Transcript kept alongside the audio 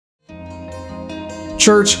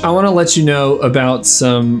Church, I want to let you know about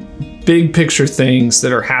some big picture things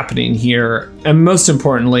that are happening here. And most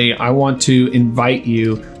importantly, I want to invite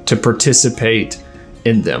you to participate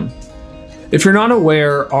in them. If you're not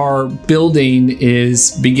aware, our building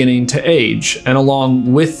is beginning to age. And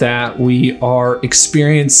along with that, we are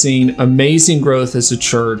experiencing amazing growth as a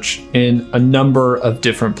church in a number of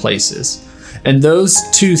different places. And those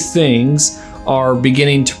two things are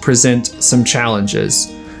beginning to present some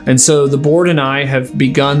challenges. And so the board and I have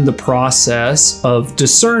begun the process of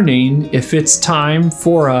discerning if it's time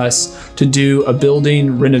for us to do a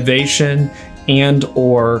building renovation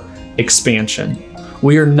and/or expansion.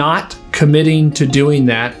 We are not committing to doing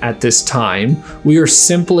that at this time. We are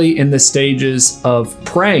simply in the stages of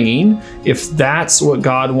praying if that's what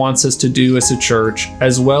God wants us to do as a church,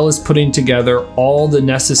 as well as putting together all the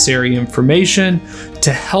necessary information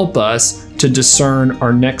to help us to discern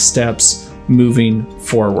our next steps moving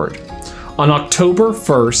forward. On October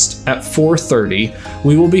 1st at 4:30,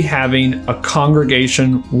 we will be having a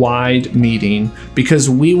congregation-wide meeting because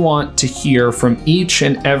we want to hear from each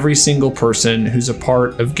and every single person who's a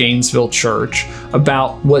part of Gainesville Church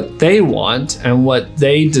about what they want and what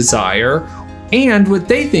they desire and what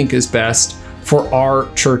they think is best for our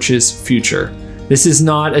church's future. This is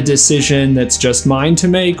not a decision that's just mine to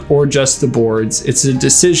make or just the board's. It's a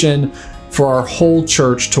decision for our whole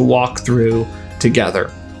church to walk through together.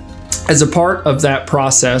 As a part of that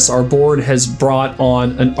process, our board has brought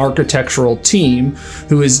on an architectural team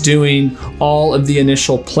who is doing all of the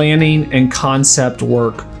initial planning and concept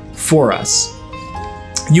work for us.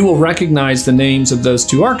 You will recognize the names of those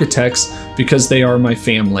two architects because they are my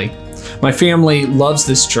family. My family loves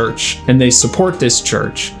this church and they support this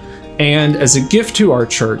church. And as a gift to our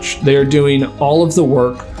church, they are doing all of the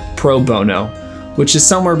work pro bono, which is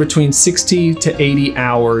somewhere between 60 to 80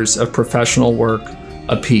 hours of professional work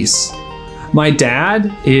apiece. My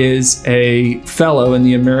dad is a fellow in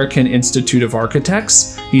the American Institute of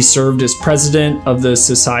Architects. He served as president of the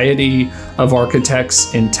Society of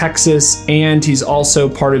Architects in Texas, and he's also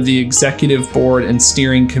part of the executive board and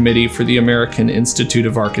steering committee for the American Institute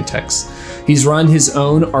of Architects. He's run his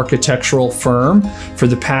own architectural firm for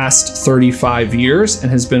the past 35 years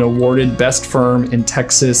and has been awarded Best Firm in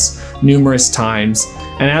Texas numerous times.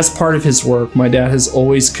 And as part of his work, my dad has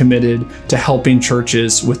always committed to helping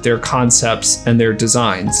churches with their concepts and their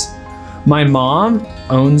designs. My mom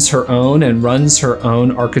owns her own and runs her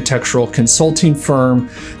own architectural consulting firm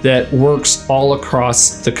that works all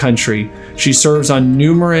across the country. She serves on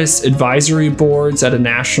numerous advisory boards at a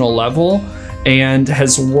national level and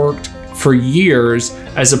has worked for years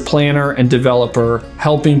as a planner and developer,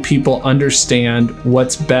 helping people understand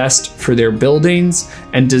what's best for their buildings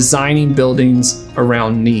and designing buildings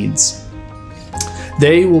around needs.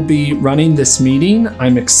 They will be running this meeting.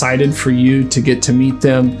 I'm excited for you to get to meet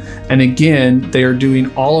them. And again, they are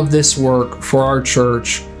doing all of this work for our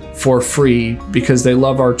church for free because they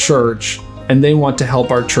love our church and they want to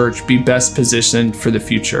help our church be best positioned for the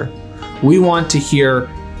future. We want to hear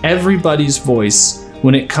everybody's voice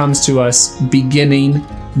when it comes to us beginning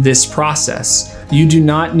this process. You do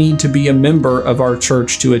not need to be a member of our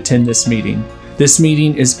church to attend this meeting. This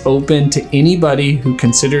meeting is open to anybody who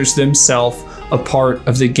considers themselves a part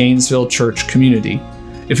of the Gainesville church community.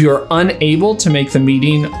 If you are unable to make the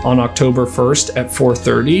meeting on October 1st at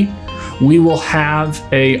 4:30, we will have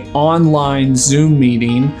an online Zoom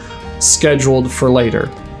meeting scheduled for later.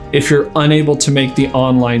 If you're unable to make the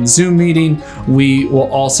online Zoom meeting, we will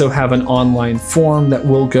also have an online form that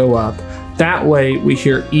will go up. That way, we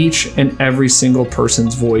hear each and every single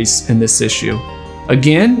person's voice in this issue.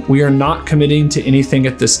 Again, we are not committing to anything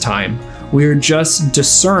at this time. We are just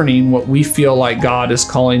discerning what we feel like God is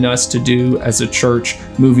calling us to do as a church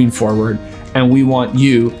moving forward, and we want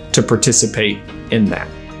you to participate in that.